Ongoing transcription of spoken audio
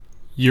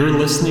You're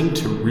listening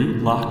to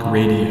Rootlock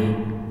Radio.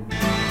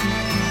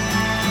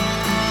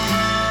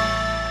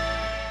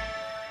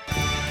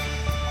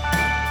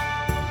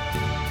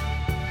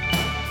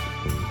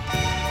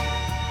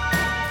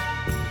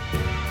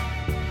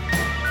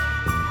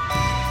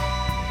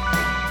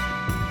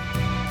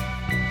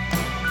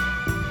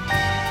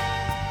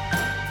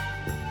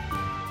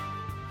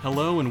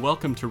 Hello and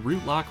welcome to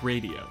Rootlock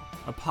Radio,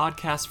 a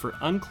podcast for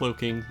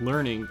uncloaking,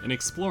 learning, and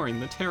exploring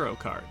the tarot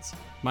cards.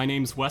 My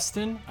name's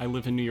Weston, I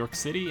live in New York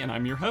City, and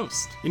I'm your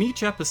host. In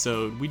each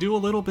episode, we do a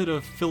little bit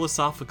of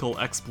philosophical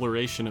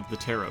exploration of the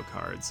tarot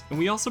cards, and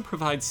we also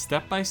provide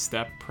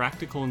step-by-step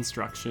practical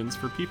instructions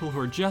for people who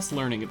are just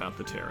learning about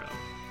the tarot.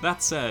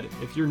 That said,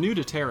 if you're new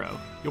to tarot,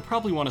 you'll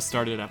probably want to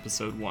start at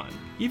episode 1.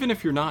 Even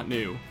if you're not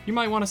new, you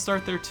might want to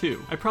start there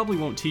too. I probably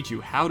won't teach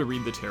you how to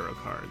read the tarot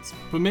cards,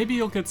 but maybe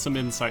you'll get some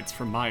insights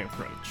from my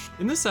approach.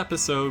 In this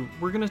episode,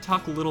 we're going to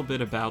talk a little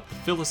bit about the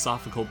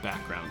philosophical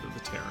background of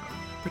the tarot,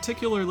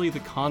 particularly the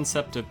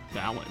concept of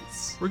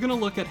balance. We're going to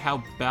look at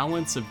how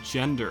balance of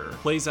gender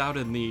plays out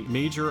in the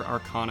major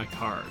arcana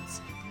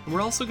cards. And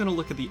we're also going to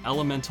look at the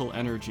elemental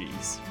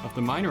energies of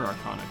the minor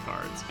arcana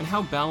cards and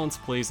how balance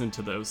plays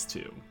into those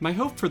two. My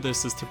hope for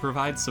this is to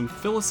provide some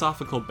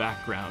philosophical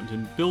background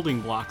and building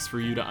blocks for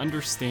you to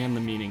understand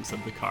the meanings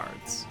of the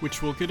cards,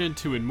 which we'll get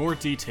into in more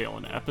detail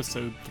in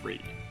episode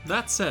 3.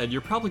 That said,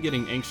 you're probably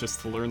getting anxious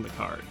to learn the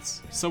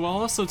cards, so I'll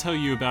also tell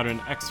you about an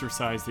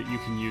exercise that you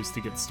can use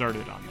to get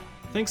started on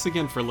that. Thanks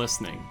again for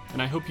listening,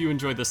 and I hope you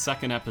enjoy the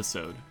second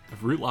episode of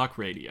Rootlock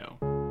Radio.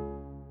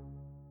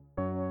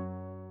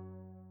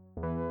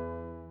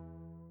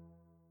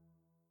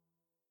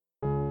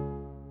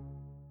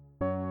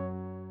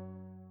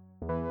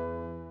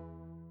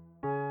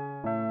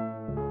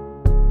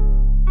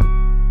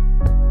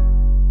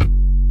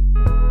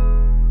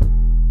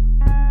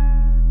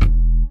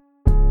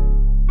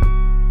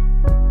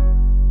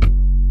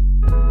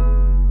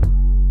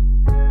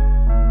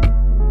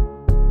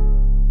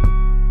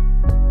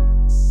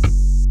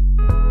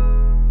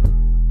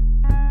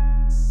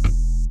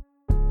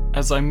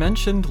 As I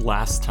mentioned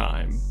last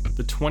time,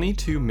 the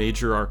 22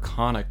 major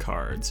arcana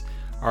cards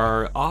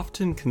are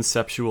often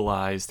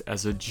conceptualized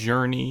as a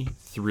journey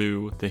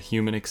through the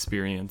human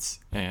experience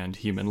and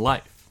human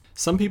life.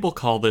 Some people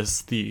call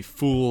this the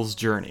Fool's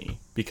Journey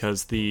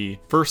because the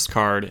first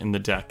card in the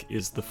deck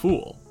is the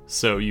Fool.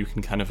 So you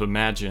can kind of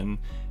imagine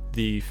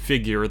the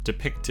figure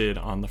depicted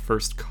on the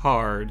first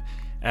card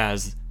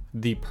as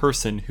the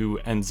person who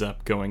ends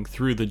up going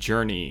through the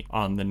journey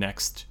on the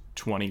next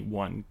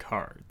 21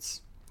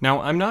 cards. Now,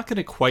 I'm not going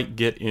to quite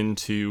get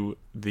into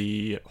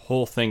the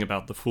whole thing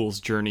about the Fool's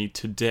Journey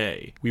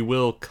today. We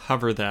will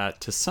cover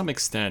that to some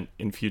extent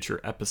in future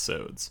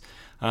episodes.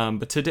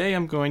 But today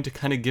I'm going to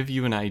kind of give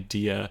you an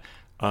idea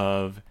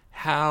of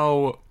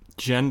how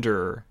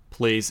gender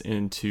plays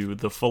into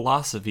the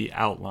philosophy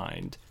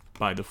outlined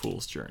by the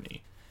Fool's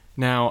Journey.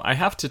 Now, I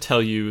have to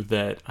tell you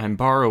that I'm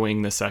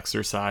borrowing this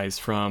exercise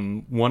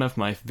from one of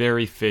my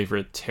very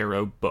favorite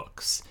tarot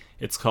books.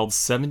 It's called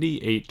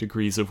 78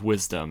 Degrees of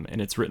Wisdom, and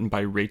it's written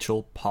by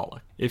Rachel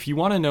Pollack. If you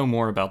want to know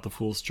more about the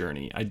Fool's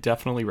Journey, I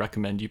definitely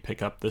recommend you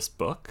pick up this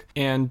book.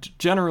 And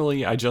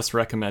generally, I just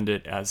recommend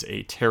it as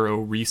a tarot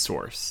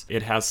resource.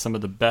 It has some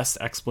of the best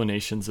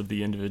explanations of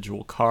the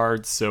individual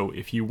cards, so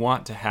if you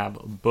want to have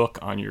a book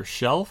on your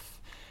shelf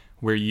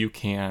where you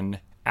can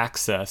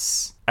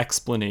access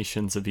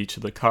explanations of each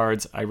of the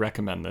cards, I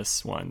recommend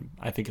this one.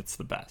 I think it's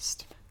the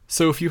best.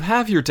 So if you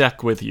have your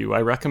deck with you,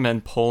 I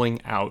recommend pulling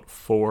out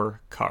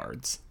 4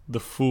 cards: the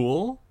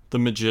Fool, the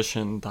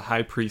Magician, the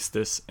High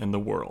Priestess, and the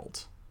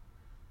World.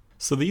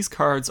 So these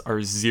cards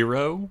are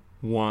 0,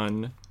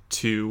 1,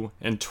 2,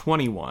 and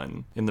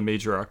 21 in the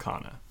Major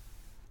Arcana.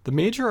 The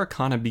Major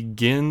Arcana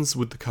begins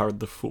with the card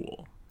the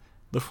Fool.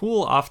 The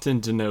Fool often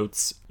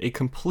denotes a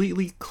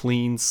completely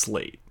clean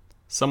slate.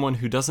 Someone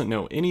who doesn't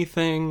know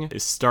anything,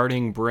 is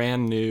starting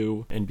brand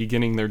new, and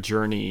beginning their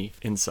journey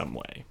in some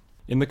way.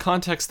 In the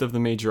context of the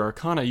Major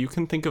Arcana, you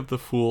can think of the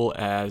Fool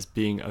as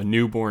being a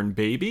newborn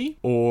baby,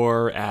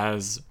 or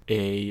as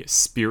a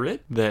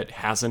spirit that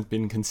hasn't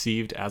been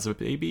conceived as a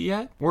baby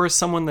yet, or as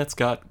someone that's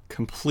got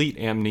complete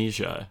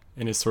amnesia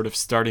and is sort of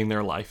starting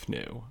their life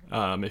new.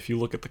 If you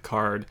look at the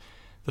card,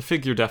 the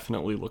figure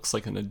definitely looks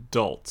like an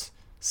adult,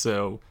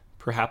 so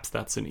perhaps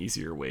that's an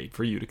easier way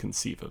for you to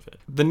conceive of it.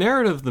 The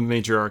narrative of the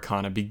Major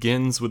Arcana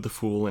begins with the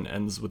Fool and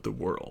ends with the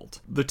World.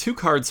 The 2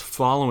 cards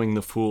following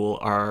the Fool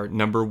are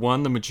number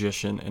 1, the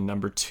Magician, and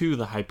number 2,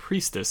 the High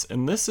Priestess,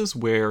 and this is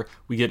where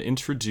we get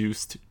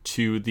introduced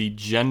to the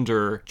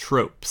gender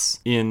tropes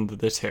in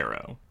the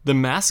tarot. The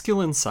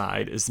masculine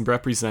side is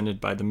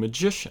represented by the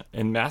Magician,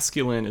 and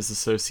masculine is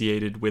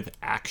associated with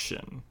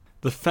action.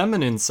 The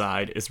feminine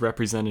side is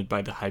represented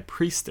by the High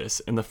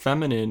Priestess, and the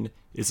feminine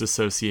is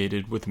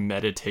associated with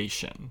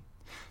meditation.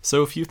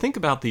 So if you think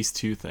about these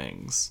two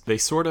things, they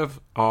sort of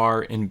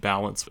are in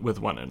balance with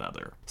one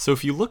another. So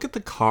if you look at the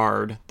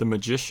card, the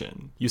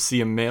Magician, you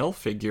see a male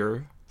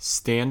figure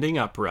standing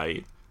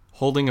upright,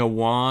 holding a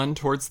wand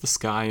towards the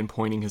sky and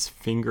pointing his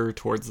finger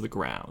towards the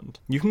ground.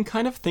 You can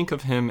kind of think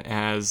of him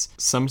as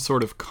some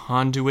sort of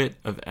conduit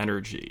of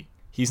energy.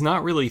 He's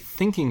not really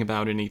thinking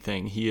about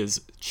anything, he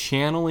is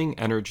channeling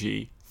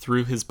energy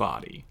through his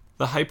body.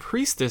 The High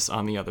Priestess,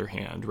 on the other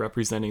hand,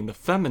 representing the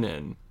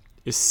feminine,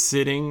 is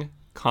sitting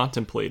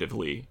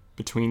contemplatively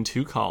between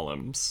two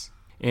columns.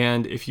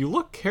 And if you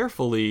look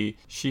carefully,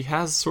 she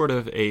has sort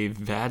of a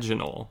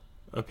vaginal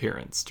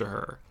appearance to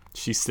her.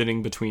 She's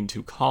sitting between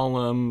two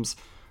columns.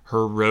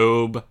 Her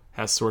robe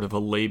has sort of a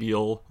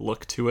labial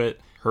look to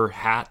it. Her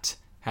hat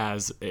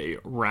has a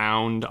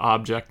round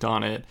object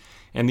on it.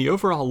 And the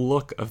overall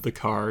look of the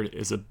card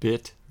is a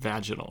bit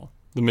vaginal.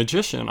 The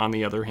Magician, on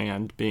the other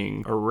hand,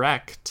 being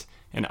erect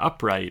and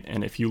upright,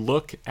 and if you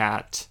look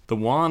at the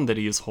wand that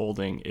he is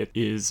holding, it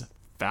is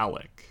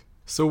phallic.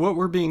 So what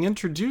we're being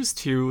introduced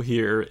to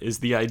here is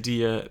the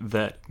idea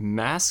that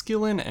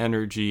masculine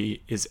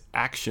energy is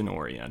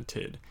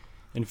action-oriented,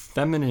 and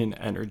feminine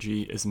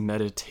energy is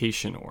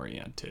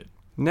meditation-oriented.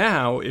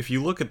 Now, if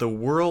you look at the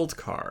World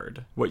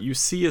card, what you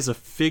see is a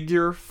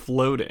figure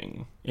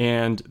floating,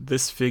 and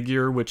this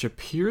figure, which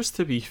appears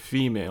to be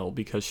female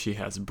because she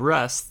has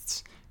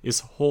breasts,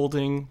 is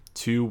holding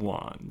two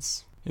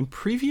wands. In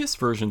previous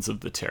versions of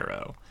the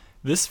tarot,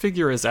 this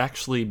figure has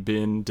actually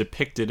been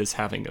depicted as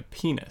having a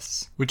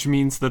penis, which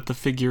means that the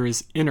figure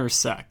is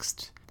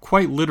intersexed,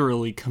 quite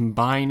literally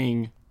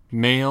combining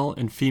male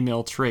and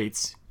female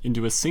traits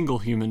into a single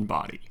human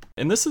body.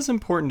 And this is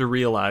important to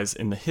realize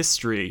in the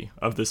history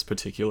of this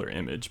particular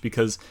image,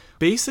 because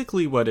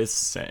basically what it's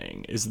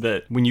saying is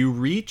that when you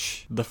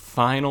reach the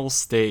final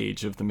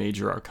stage of the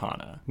major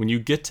arcana, when you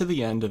get to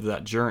the end of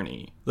that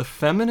journey, the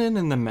feminine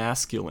and the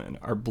masculine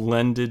are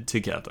blended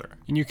together.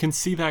 And you can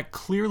see that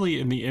clearly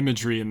in the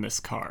imagery in this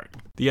card.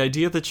 The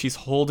idea that she's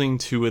holding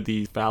two of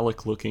the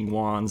phallic-looking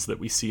wands that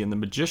we see in the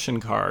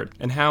Magician card,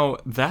 and how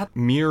that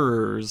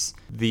mirrors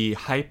the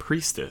High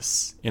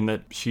Priestess in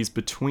that she's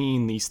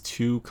between these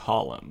two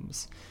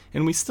columns.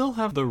 And we still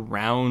have the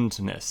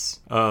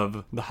roundness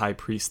of the High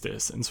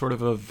Priestess and sort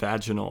of a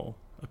vaginal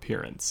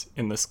appearance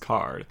in this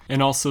card.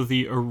 And also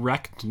the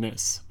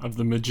erectness of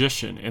the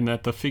Magician in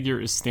that the figure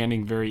is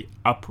standing very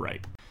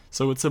upright.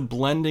 So it's a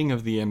blending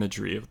of the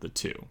imagery of the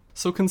two.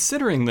 So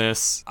considering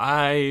this,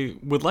 I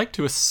would like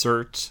to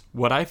assert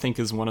what I think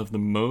is one of the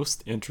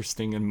most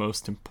interesting and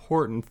most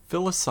important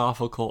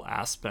philosophical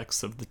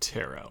aspects of the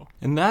tarot.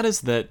 And that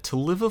is that to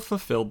live a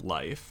fulfilled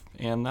life,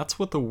 and that's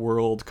what the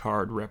World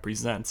card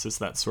represents, is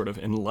that sort of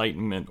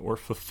enlightenment or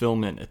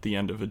fulfillment at the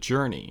end of a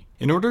journey.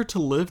 In order to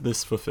live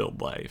this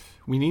fulfilled life,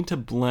 we need to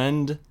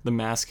blend the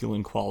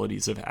masculine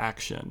qualities of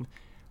action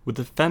with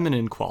the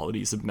feminine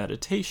qualities of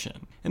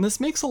meditation. And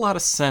this makes a lot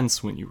of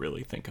sense when you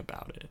really think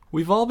about it.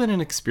 We've all been in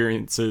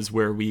experiences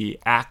where we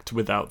act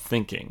without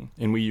thinking,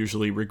 and we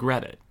usually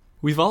regret it.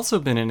 We've also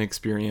been in an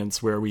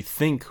experience where we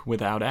think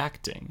without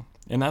acting,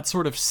 and that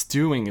sort of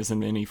stewing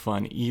isn't any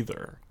fun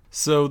either.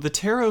 So the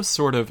tarot's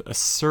sort of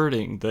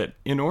asserting that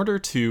in order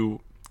to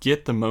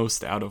get the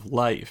most out of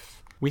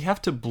life, we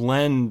have to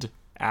blend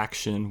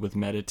action with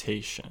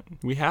meditation.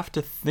 We have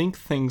to think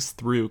things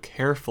through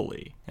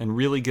carefully and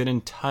really get in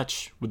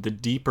touch with the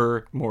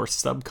deeper, more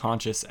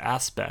subconscious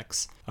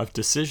aspects of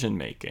decision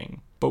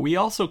making. But we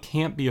also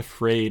can't be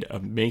afraid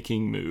of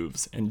making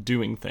moves and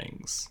doing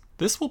things.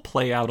 This will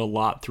play out a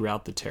lot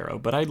throughout the tarot,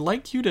 but I'd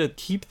like you to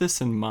keep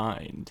this in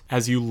mind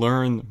as you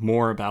learn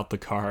more about the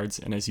cards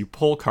and as you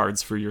pull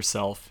cards for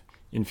yourself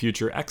in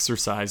future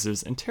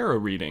exercises and tarot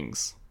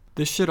readings.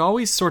 This should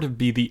always sort of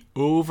be the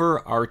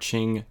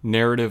overarching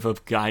narrative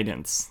of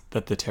guidance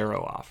that the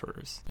tarot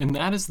offers. And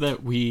that is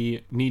that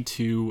we need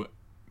to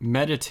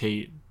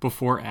meditate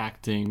before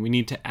acting. We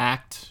need to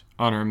act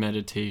on our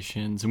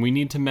meditations, and we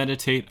need to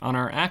meditate on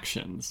our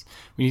actions.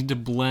 We need to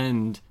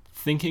blend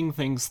thinking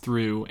things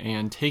through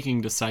and taking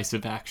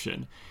decisive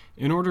action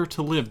in order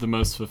to live the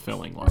most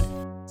fulfilling life.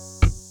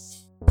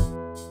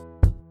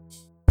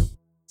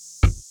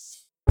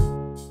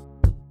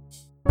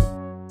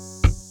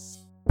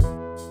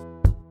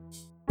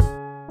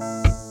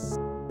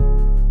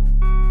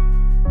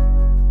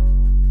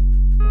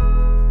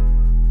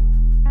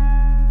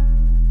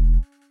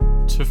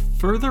 To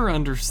further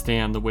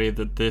understand the way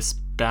that this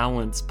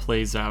balance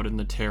plays out in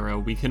the tarot,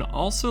 we can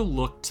also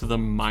look to the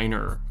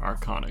minor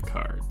arcana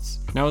cards.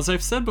 Now, as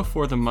I've said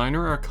before, the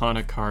minor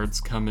arcana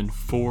cards come in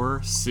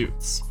 4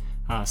 suits,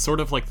 sort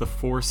of like the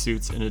 4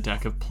 suits in a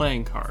deck of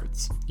playing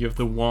cards. You have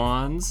the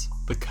wands,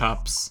 the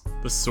cups,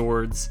 the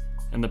swords,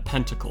 and the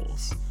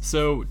pentacles.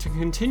 So to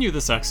continue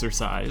this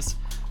exercise,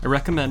 I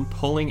recommend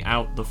pulling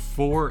out the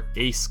 4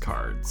 ace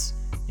cards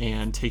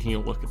and taking a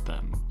look at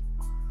them.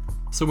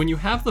 So when you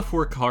have the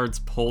 4 cards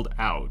pulled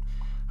out,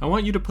 I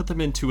want you to put them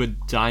into a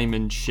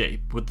diamond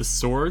shape with the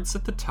swords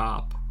at the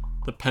top,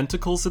 the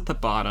pentacles at the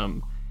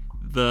bottom,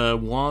 the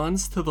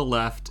wands to the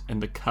left,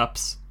 and the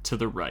cups to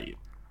the right.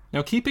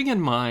 Now, keeping in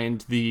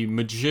mind the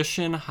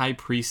Magician, High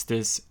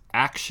Priestess,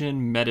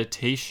 action,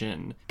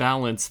 meditation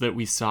balance that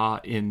we saw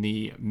in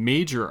the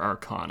major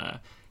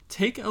arcana,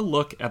 take a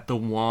look at the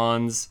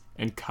wands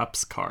and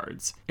Cups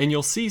cards. And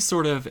you'll see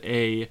sort of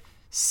a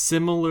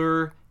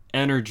similar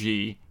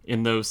energy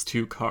in those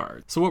two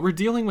cards. So what we're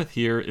dealing with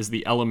here is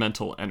the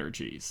elemental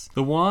energies.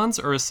 The wands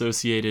are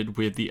associated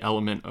with the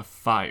element of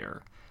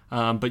fire.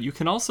 But you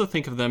can also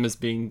think of them as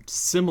being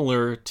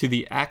similar to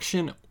the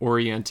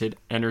action-oriented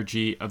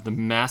energy of the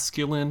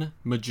masculine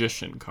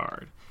magician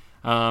card.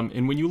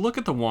 And when you look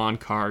at the wand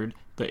card,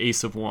 the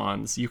Ace of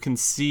Wands, you can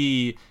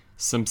see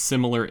some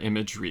similar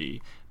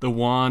imagery. The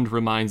wand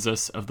reminds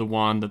us of the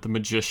wand that the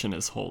magician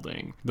is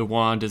holding. The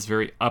wand is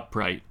very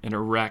upright and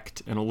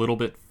erect and a little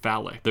bit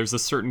phallic. There's a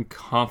certain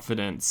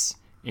confidence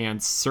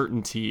and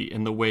certainty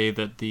in the way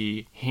that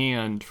the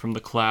hand from the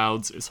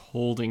clouds is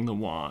holding the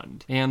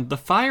wand. And the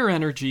fire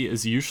energy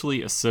is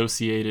usually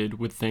associated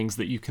with things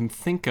that you can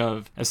think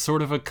of as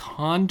sort of a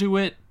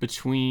conduit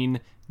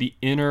between the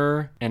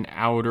inner and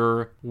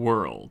outer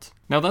world.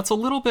 Now that's a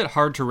little bit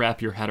hard to wrap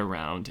your head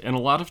around, and a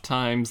lot of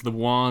times the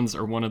wands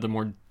are one of the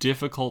more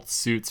difficult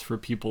suits for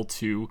people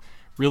to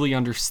really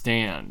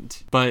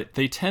understand, but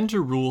they tend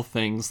to rule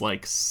things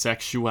like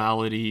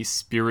sexuality,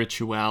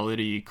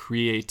 spirituality,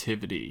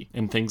 creativity,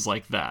 and things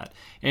like that.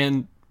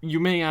 And you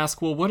may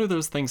ask, well, what do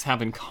those things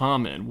have in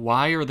common?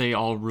 Why are they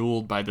all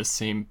ruled by the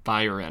same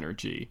fire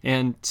energy?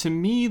 And to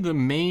me, the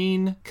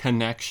main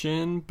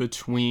connection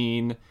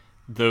between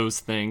those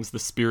things, the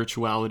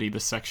spirituality, the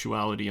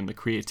sexuality, and the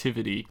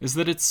creativity, is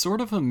that it's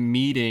sort of a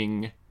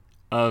meeting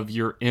of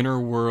your inner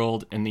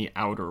world and the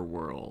outer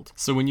world.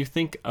 So when you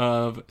think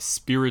of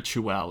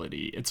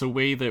spirituality, it's a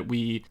way that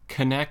we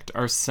connect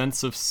our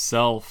sense of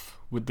self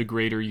with the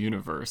greater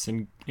universe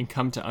and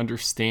come to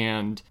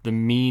understand the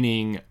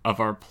meaning of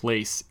our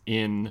place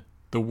in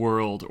the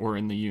world or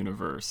in the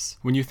universe.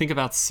 When you think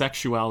about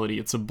sexuality,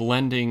 it's a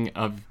blending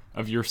of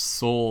your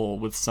soul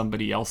with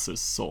somebody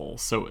else's soul.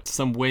 So it's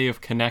some way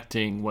of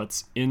connecting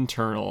what's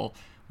internal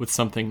with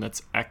something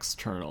that's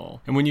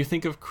external. And when you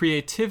think of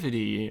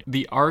creativity,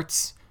 the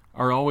arts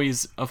are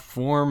always a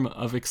form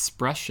of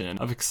expression,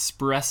 of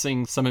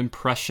expressing some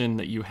impression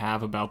that you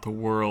have about the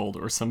world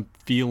or some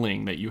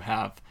feeling that you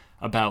have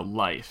about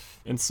life.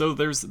 And so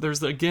there's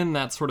again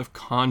that sort of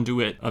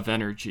conduit of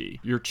energy.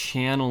 You're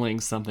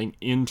channeling something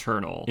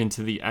internal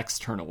into the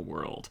external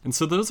world. And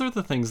so those are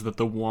the things that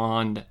the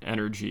wand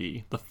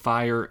energy, the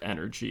fire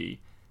energy,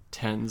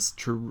 tends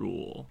to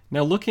rule.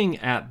 Now looking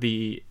at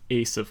the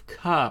Ace of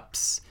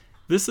Cups,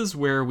 this is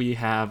where we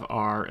have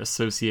our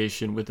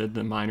association within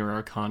the minor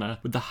arcana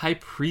with the High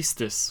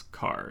Priestess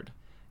card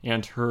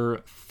and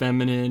her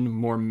feminine,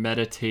 more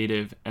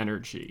meditative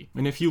energy.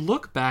 And if you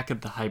look back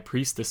at the High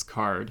Priestess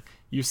card,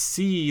 you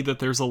see that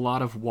there's a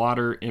lot of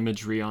water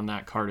imagery on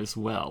that card as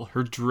well.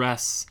 Her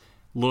dress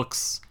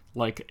looks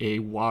like a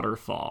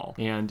waterfall,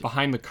 and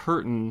behind the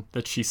curtain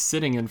that she's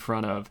sitting in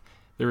front of,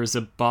 there is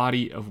a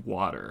body of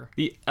water.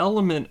 The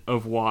element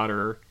of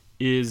water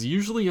is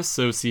usually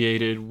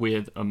associated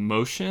with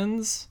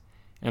emotions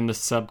and the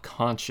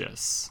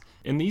subconscious.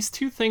 And these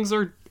two things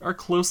are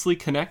closely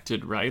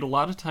connected, right? A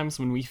lot of times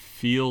when we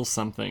feel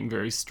something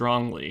very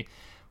strongly,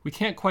 we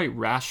can't quite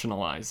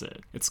rationalize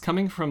it. It's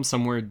coming from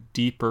somewhere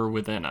deeper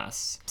within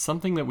us,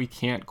 something that we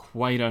can't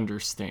quite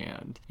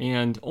understand.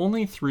 And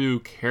only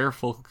through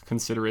careful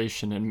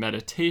consideration and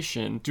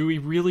meditation do we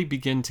really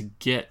begin to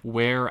get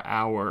where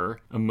our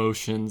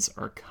emotions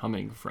are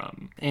coming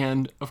from.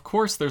 And of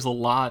course, there's a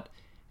lot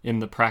in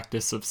the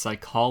practice of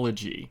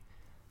psychology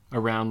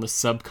around the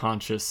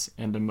subconscious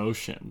and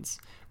emotions,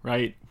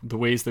 right? The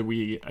ways that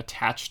we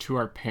attach to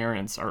our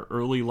parents, our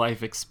early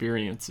life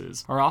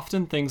experiences, are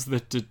often things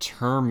that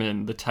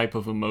determine the type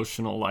of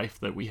emotional life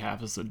that we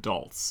have as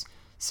adults.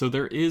 So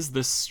there is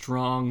this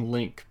strong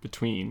link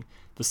between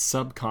the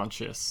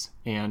subconscious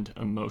and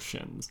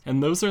emotions.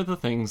 And those are the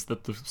things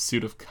that the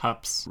suit of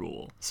cups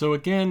rule. So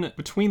again,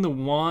 between the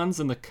wands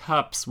and the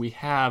cups, we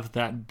have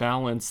that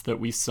balance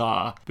that we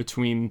saw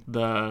between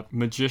the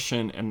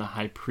magician and the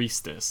high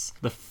priestess.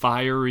 The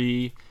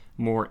fiery,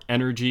 more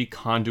energy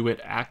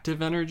conduit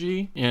active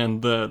energy,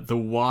 and the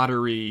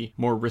watery,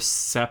 more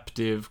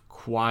receptive,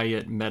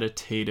 quiet,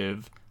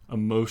 meditative,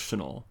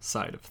 emotional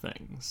side of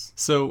things.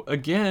 So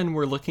again,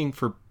 we're looking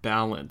for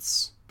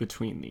balance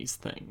between these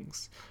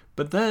things.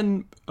 But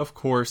then, of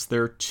course,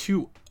 there are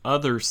two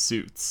other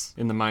suits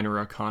in the minor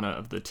arcana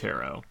of the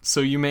tarot.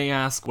 So you may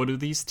ask, what do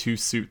these two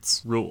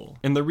suits rule?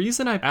 And the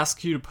reason I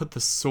ask you to put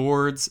the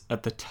swords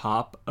at the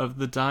top of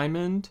the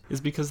diamond is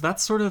because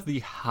that's sort of the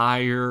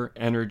higher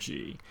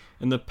energy,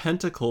 and the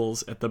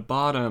pentacles at the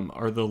bottom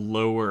are the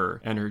lower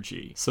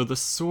energy. So the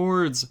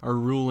swords are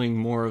ruling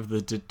more of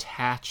the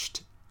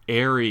detached,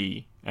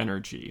 airy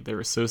energy. They're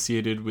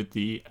associated with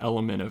the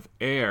element of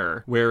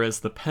air, whereas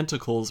the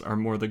pentacles are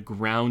more the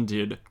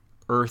grounded,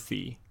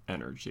 earthy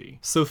energy.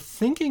 So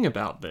thinking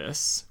about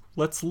this,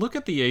 Let's look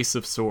at the Ace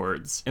of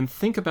Swords and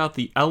think about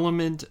the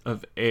element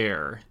of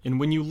air. And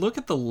when you look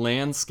at the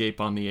landscape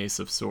on the Ace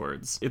of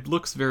Swords, it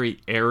looks very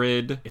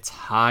arid. It's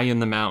high in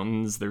the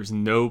mountains. There's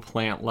no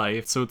plant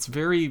life. So it's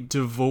very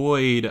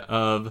devoid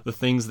of the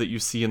things that you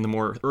see in the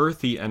more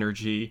earthy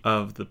energy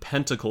of the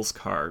Pentacles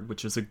card,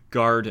 which is a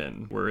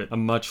garden. We're at a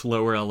much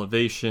lower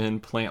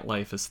elevation. Plant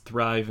life is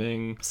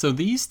thriving. So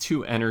these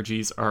two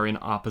energies are in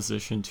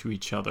opposition to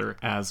each other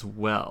as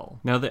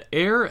well. Now, the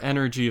air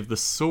energy of the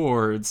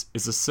swords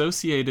is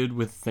associated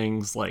with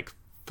things like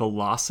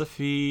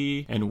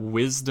philosophy and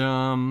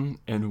wisdom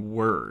and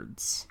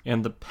words.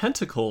 And the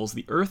pentacles,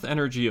 the earth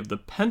energy of the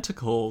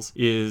pentacles,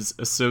 is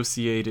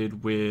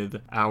associated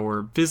with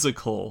our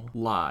physical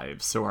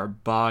lives. So our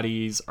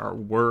bodies, our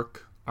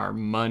work, our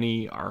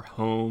money, our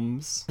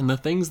homes, and the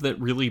things that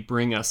really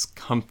bring us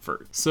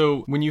comfort. So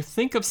when you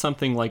think of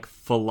something like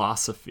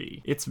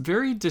philosophy, it's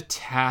very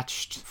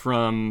detached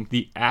from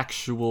the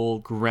actual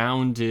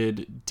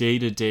grounded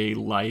day-to-day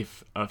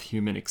life of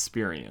human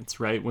experience,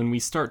 right? When we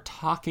start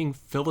talking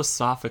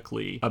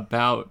philosophically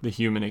about the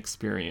human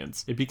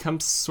experience, it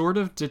becomes sort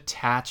of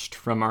detached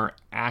from our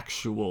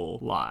actual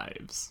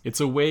lives. It's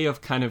a way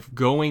of kind of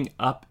going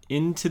up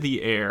into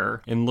the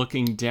air and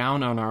looking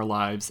down on our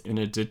lives in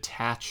a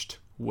detached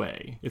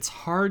way. It's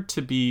hard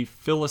to be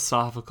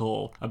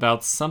philosophical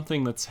about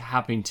something that's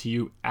happening to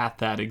you at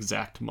that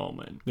exact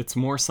moment. It's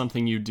more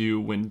something you do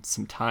when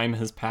some time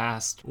has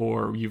passed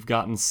or you've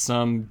gotten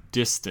some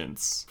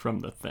distance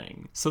from the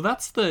thing. So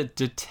that's the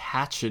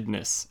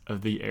detachedness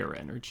of the air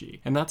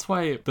energy. And that's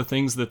why the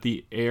things that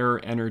the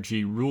air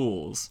energy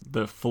rules,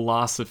 the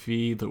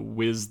philosophy, the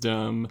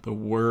wisdom, the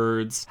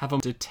words, have a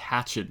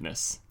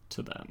detachedness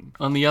to them.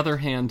 On the other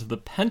hand, the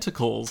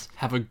pentacles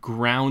have a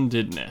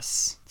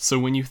groundedness. So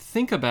when you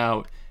think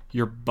about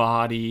your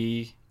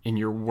body and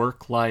your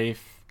work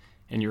life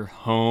and your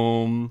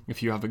home,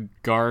 if you have a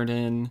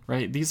garden,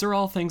 right? These are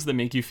all things that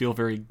make you feel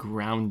very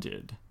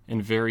grounded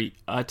and very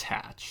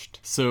attached.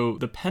 So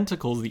the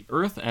pentacles, the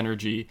earth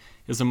energy,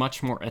 is a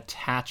much more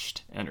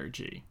attached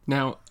energy.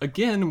 Now,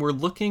 again, we're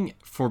looking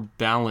for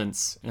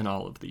balance in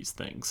all of these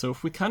things. So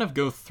if we kind of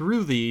go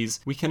through these,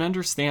 we can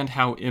understand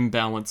how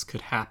imbalance could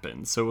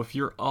happen. So if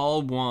you're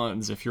all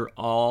wands, if you're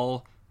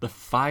all the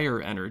fire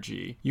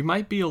energy, you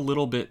might be a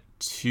little bit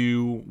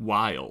too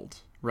wild,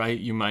 right?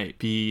 You might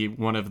be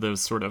one of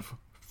those sort of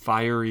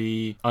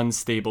fiery,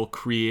 unstable,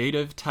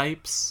 creative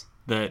types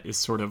that is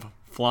sort of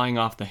flying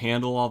off the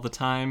handle all the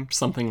time,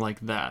 something like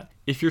that.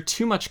 If you're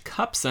too much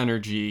cups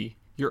energy,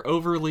 you're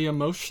overly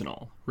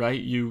emotional, right?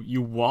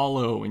 You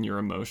wallow in your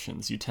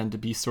emotions. You tend to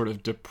be sort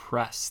of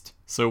depressed.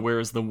 So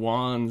whereas the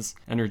wands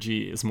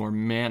energy is more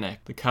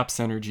manic, the cups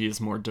energy is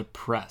more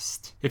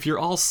depressed. If you're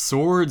all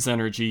swords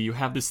energy, you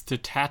have this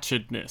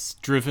detachedness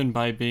driven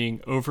by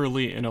being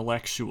overly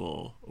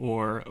intellectual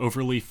or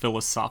overly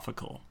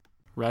philosophical,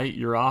 right?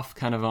 You're off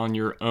kind of on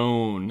your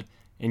own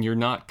and you're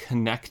not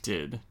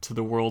connected to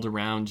the world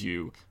around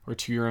you or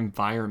to your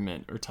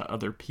environment or to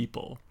other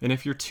people. And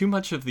if you're too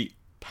much of the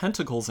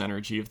Pentacles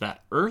energy, of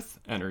that earth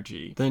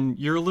energy, then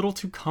you're a little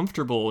too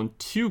comfortable and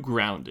too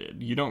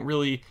grounded. You don't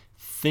really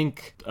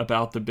think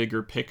about the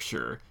bigger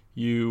picture.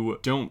 You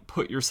don't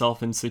put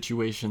yourself in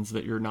situations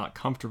that you're not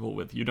comfortable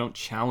with. You don't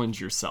challenge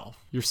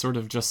yourself. You're sort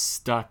of just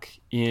stuck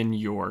in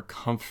your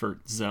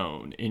comfort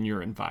zone, in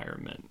your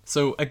environment.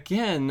 So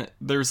again,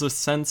 there's a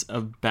sense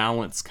of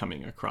balance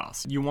coming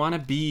across. You want to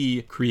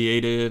be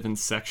creative and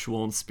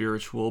sexual and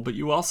spiritual, but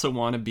you also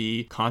want to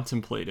be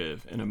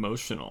contemplative and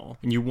emotional.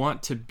 And you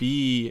want to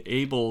be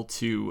able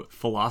to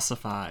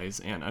philosophize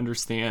and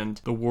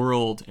understand the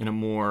world in a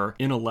more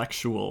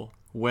intellectual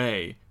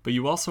way, but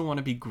you also want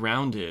to be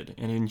grounded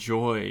and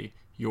enjoy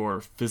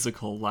your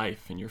physical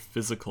life and your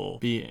physical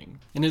being.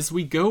 And as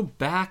we go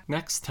back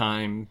next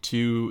time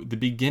to the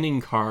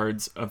beginning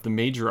cards of the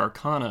major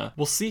arcana,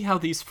 we'll see how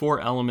these four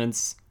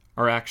elements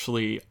are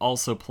actually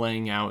also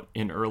playing out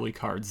in early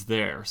cards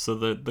there. So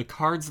the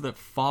cards that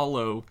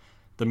follow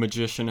the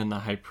Magician and the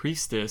High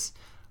Priestess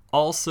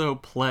also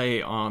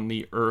play on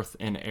the earth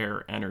and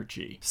air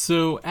energy.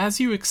 So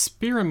as you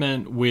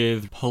experiment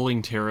with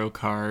pulling tarot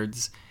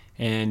cards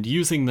and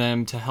using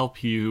them to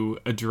help you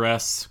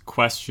address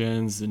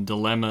questions and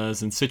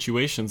dilemmas and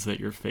situations that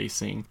you're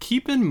facing,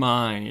 keep in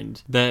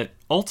mind that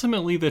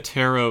ultimately the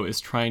tarot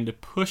is trying to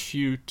push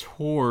you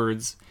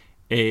towards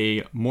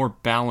a more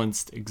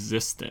balanced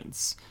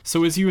existence.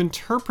 So as you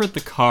interpret the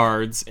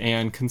cards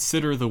and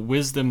consider the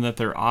wisdom that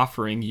they're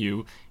offering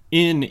you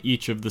in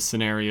each of the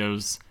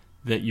scenarios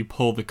that you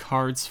pull the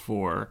cards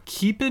for,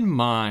 keep in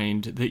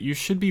mind that you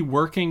should be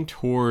working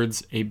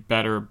towards a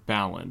better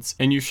balance,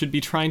 and you should be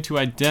trying to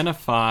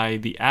identify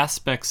the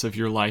aspects of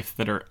your life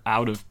that are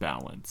out of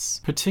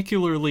balance,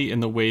 particularly in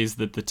the ways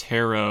that the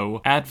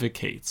tarot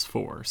advocates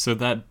for. So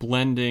that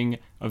blending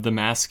of the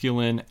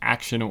masculine,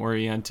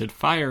 action-oriented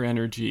fire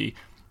energy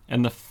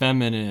and the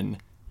feminine,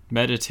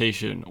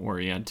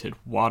 meditation-oriented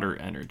water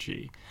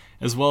energy,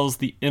 as well as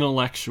the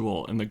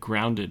intellectual and the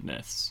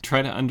groundedness.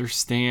 Try to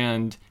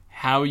understand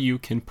how you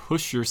can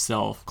push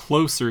yourself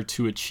closer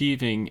to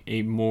achieving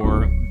a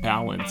more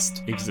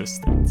balanced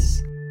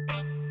existence.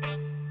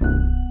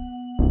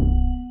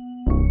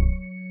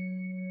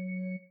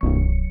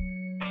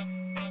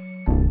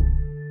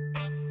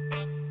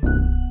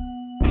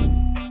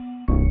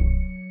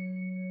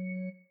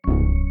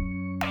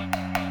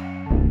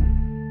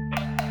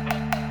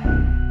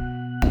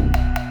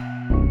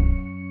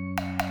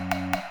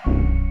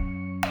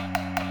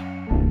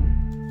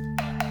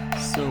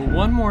 So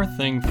one more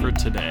thing for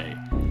today.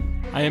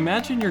 I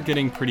imagine you're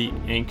getting pretty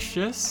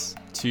anxious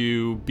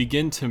to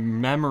begin to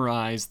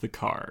memorize the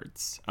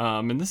cards.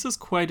 And this is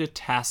quite a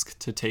task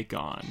to take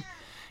on.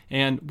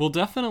 And we'll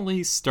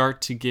definitely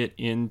start to get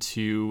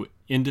into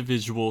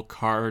individual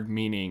card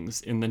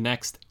meanings in the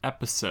next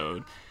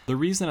episode. The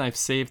reason I've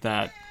saved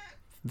that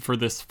for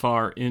this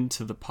far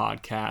into the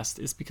podcast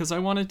is because I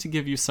wanted to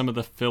give you some of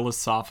the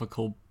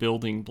philosophical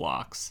building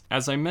blocks.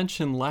 As I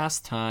mentioned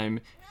last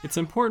time, it's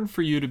important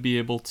for you to be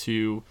able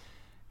to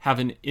have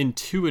an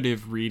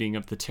intuitive reading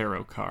of the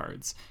tarot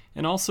cards,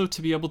 and also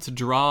to be able to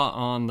draw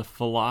on the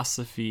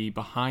philosophy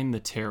behind the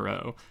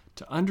tarot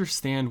to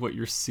understand what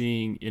you're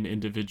seeing in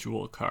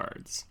individual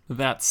cards.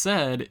 That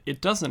said, it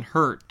doesn't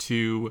hurt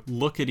to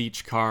look at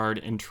each card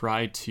and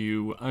try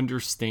to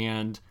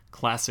understand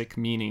classic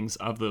meanings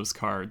of those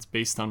cards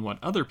based on what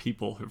other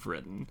people have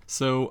written.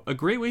 So a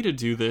great way to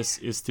do this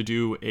is to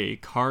do a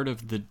card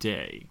of the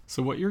day.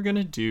 So what you're going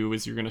to do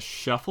is you're going to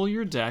shuffle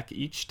your deck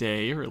each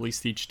day, or at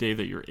least each day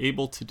that you're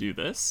able to do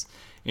this,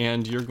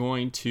 and you're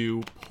going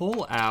to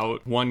pull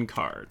out one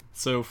card.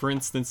 So for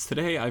instance,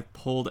 today I've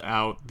pulled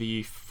out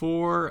the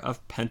Four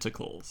of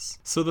Pentacles.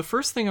 So the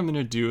first thing I'm going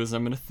to do is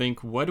I'm going to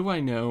think, what do I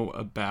know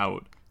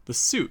about the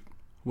suit?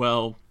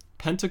 Well,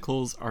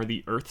 Pentacles are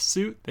the earth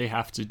suit. They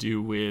have to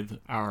do with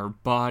our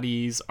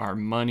bodies, our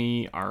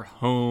money, our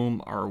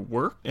home, our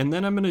work. And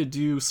then I'm going to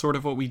do sort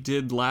of what we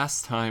did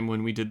last time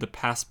when we did the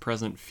past,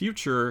 present,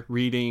 future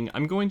reading.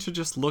 I'm going to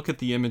just look at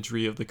the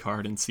imagery of the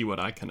card and see what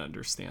I can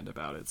understand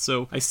about it.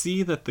 So I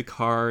see that the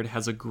card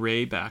has a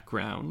gray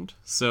background.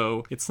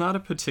 So it's not a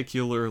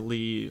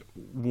particularly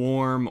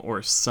warm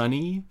or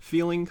sunny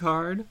feeling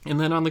card. And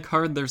then on the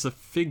card, there's a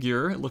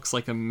figure. It looks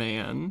like a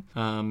man.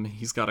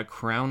 He's got a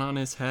crown on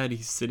his head.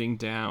 He's sitting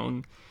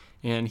down,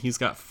 and he's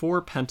got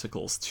four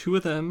pentacles. Two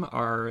of them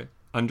are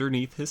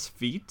underneath his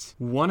feet.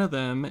 One of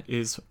them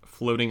is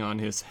floating on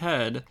his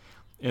head,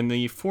 and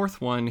the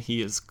fourth one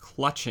he is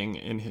clutching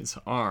in his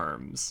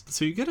arms.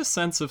 So you get a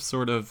sense of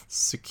sort of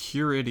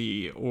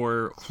security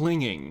or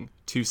clinging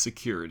to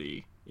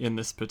security in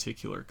this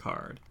particular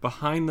card.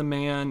 Behind the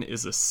man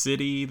is a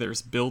city.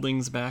 There's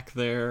buildings back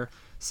there.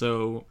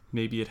 So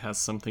maybe it has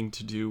something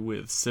to do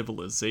with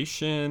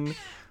civilization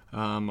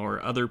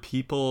or other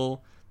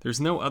people. There's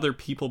no other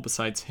people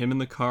besides him in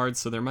the card,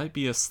 so there might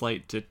be a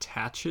slight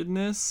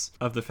detachedness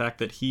of the fact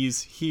that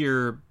he's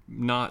here,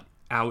 not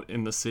out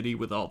in the city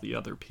with all the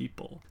other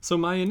people. So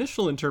my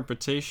initial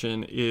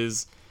interpretation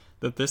is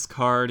that this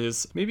card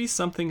is maybe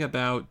something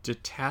about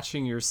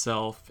detaching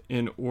yourself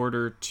in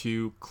order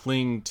to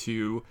cling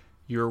to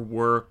your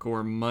work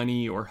or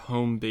money or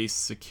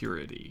home-based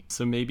security.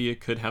 So maybe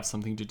it could have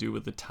something to do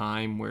with the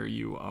time where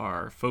you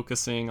are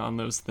focusing on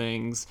those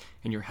things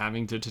and you're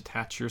having to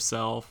detach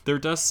yourself. There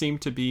does seem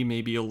to be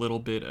maybe a little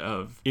bit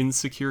of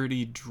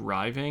insecurity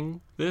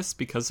driving this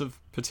because of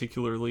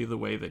particularly the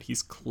way that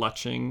he's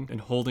clutching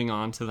and holding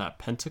on to that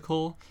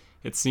pentacle.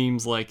 It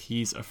seems like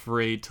he's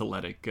afraid to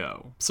let it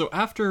go. So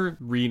after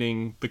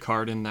reading the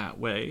card in that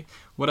way,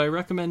 what I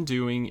recommend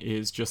doing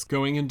is just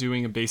going and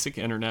doing a basic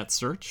internet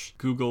search.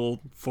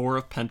 Google Four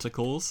of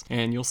Pentacles,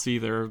 and you'll see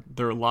there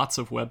are lots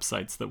of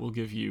websites that will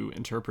give you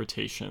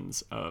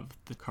interpretations of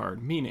the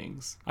card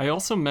meanings. I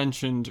also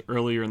mentioned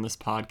earlier in this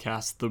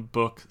podcast the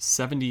book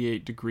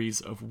 78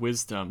 Degrees of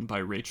Wisdom by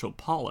Rachel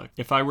Pollack.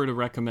 If I were to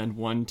recommend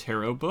one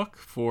tarot book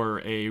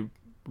for a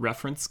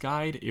reference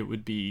guide, it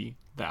would be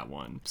that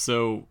one.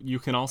 So you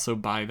can also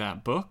buy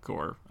that book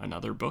or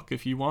another book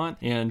if you want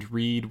and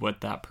read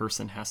what that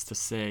person has to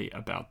say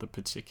about the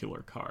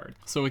particular card.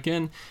 So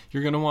again,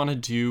 you're going to want to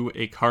do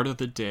a card of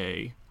the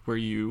day where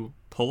you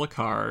pull a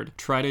card,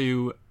 try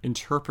to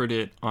interpret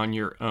it on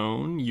your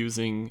own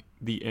using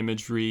the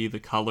imagery, the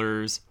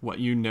colors, what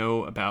you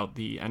know about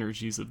the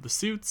energies of the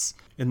suits,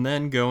 and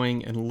then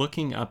going and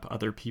looking up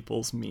other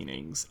people's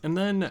meanings. And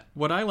then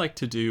what I like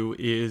to do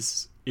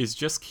is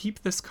just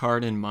keep this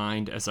card in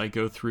mind as I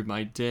go through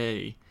my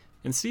day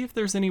and see if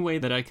there's any way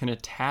that I can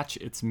attach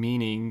its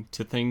meaning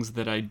to things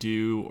that I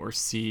do or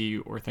see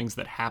or things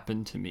that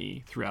happen to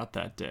me throughout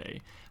that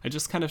day. I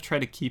just kind of try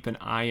to keep an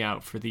eye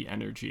out for the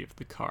energy of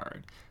the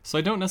card. So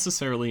I don't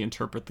necessarily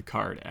interpret the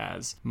card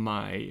as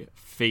my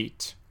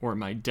fate or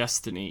my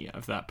destiny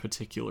of that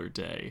particular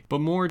day,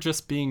 but more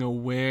just being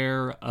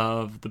aware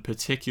of the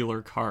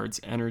particular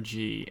card's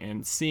energy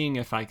and seeing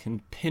if I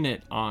can pin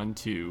it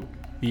onto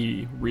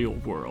the real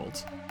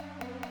world.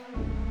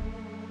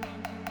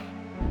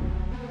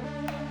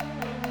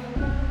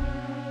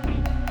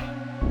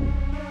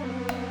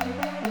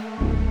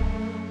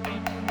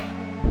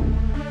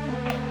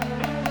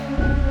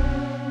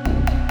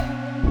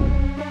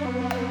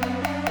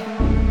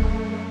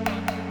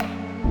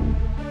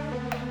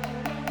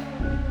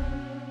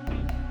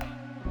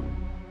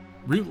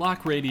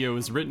 Rootlock Radio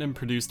is written and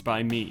produced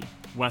by me,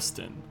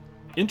 Weston.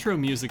 Intro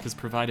music is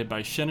provided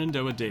by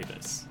Shenandoah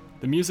Davis.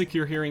 The music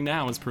you're hearing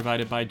now is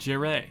provided by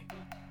Jere.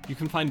 You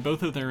can find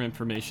both of their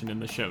information in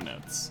the show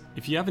notes.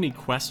 If you have any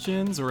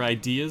questions or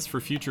ideas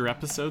for future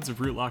episodes of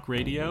Rootlock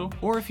Radio,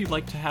 or if you'd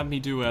like to have me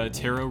do a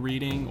tarot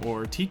reading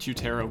or teach you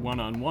tarot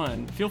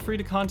one-on-one, feel free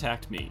to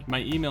contact me.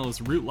 My email is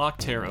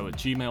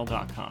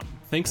rootlocktarot@gmail.com.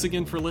 Thanks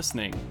again for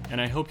listening, and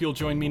I hope you'll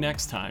join me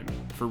next time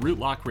for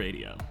Rootlock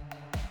Radio.